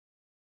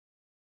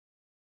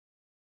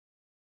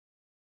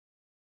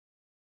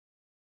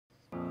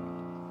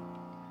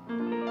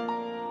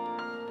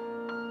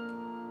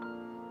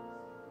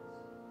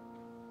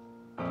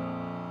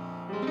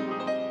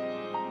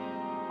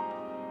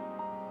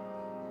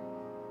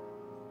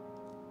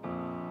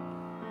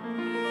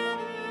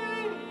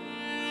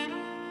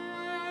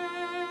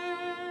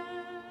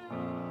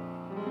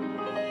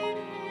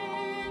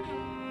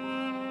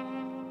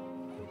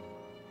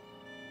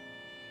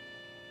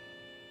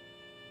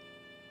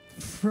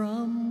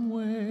from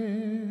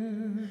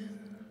where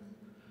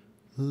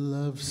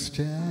love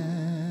stands.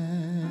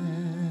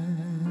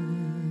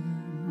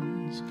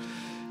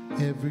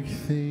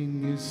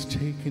 Everything is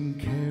taken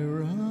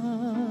care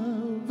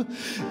of.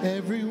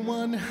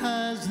 Everyone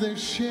has their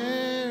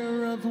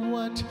share of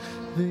what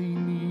they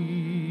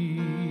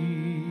need,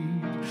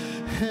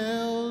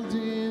 held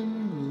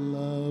in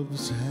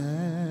love's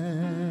hands.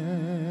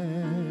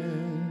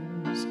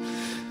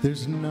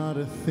 There's not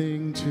a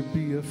thing to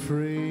be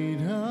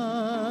afraid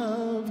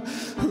of,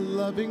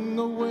 loving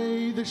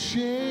away the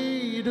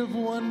shade of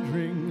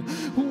wondering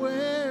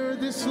where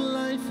this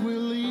life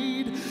will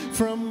lead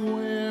from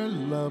where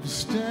love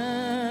stands.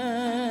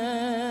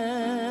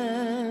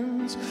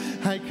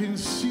 I can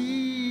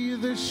see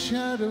the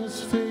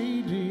shadows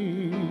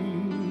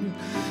fading,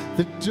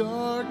 the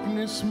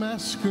darkness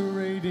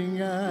masquerading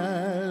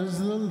as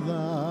the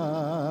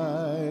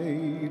light,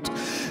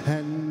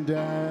 and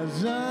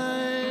as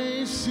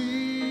I see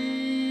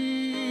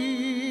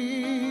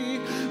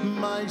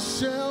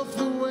myself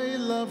the way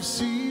love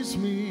sees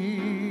me,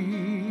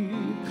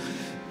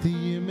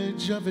 the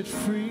image of it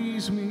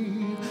frees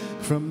me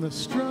from the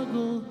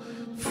struggle,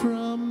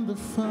 from the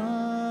fight,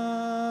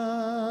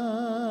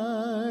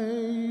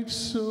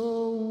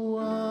 so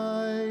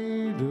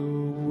wide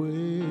awake.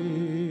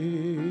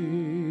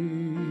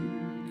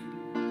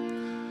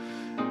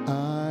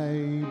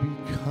 I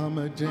become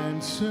a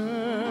dancer,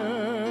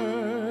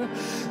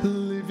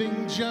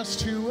 living just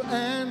to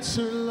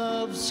answer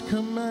love's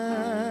commands,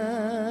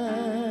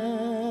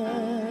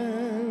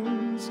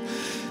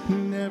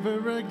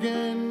 never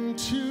again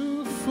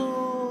to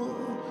fall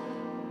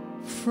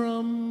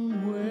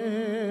from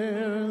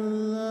where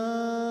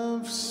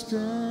love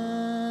stands.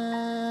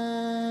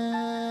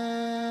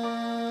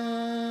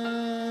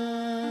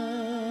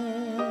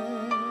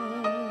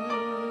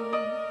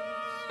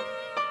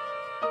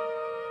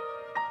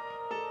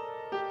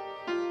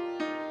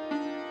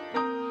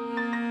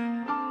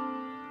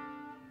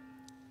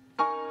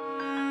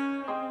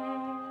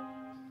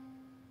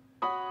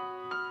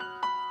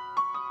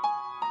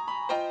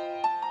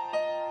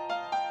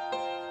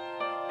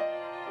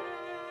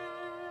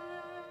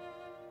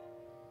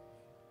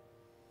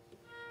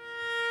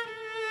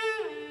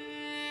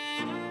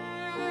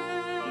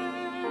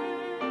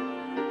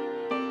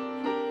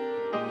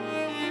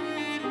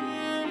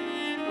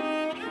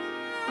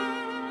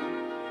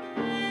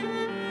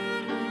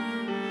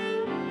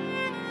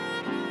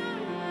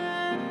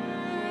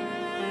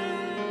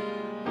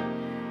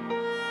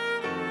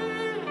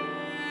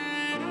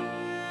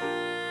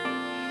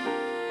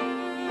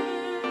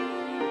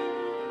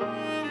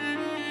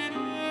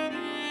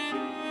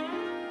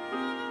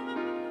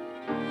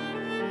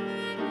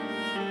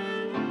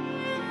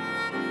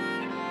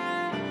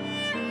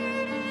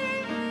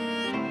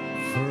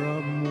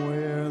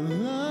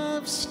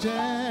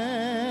 Stands,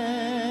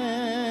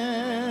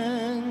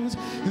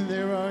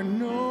 there are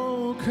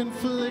no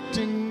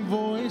conflicting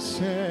voices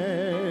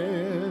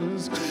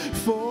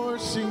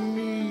forcing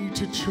me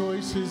to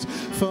choices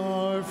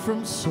far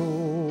from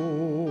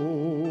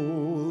soul.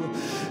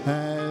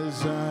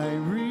 As I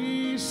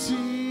receive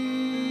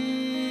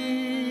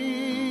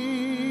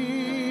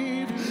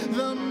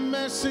the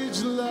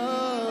message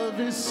love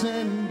is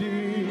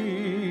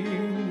sending,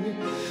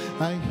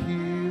 I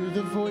hear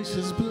the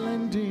voices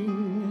blending.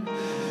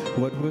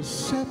 What was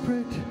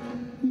separate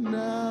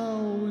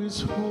now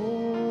is whole,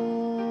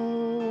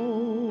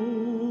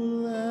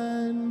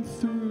 and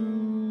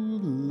through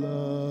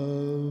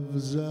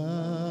love's eyes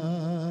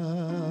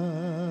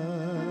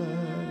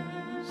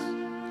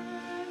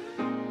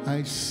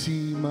I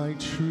see my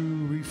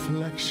true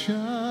reflection,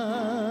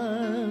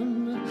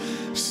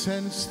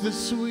 sense the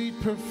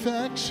sweet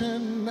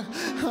perfection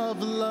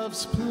of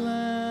love's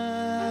plan.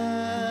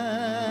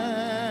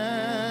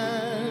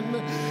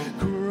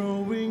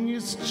 Growing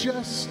is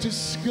just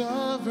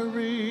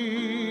discovering,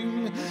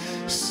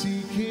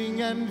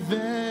 seeking and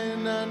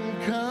then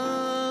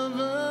uncovering,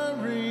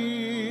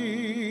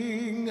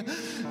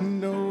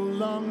 no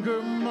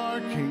longer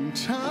marking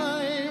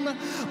time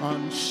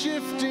on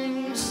shifting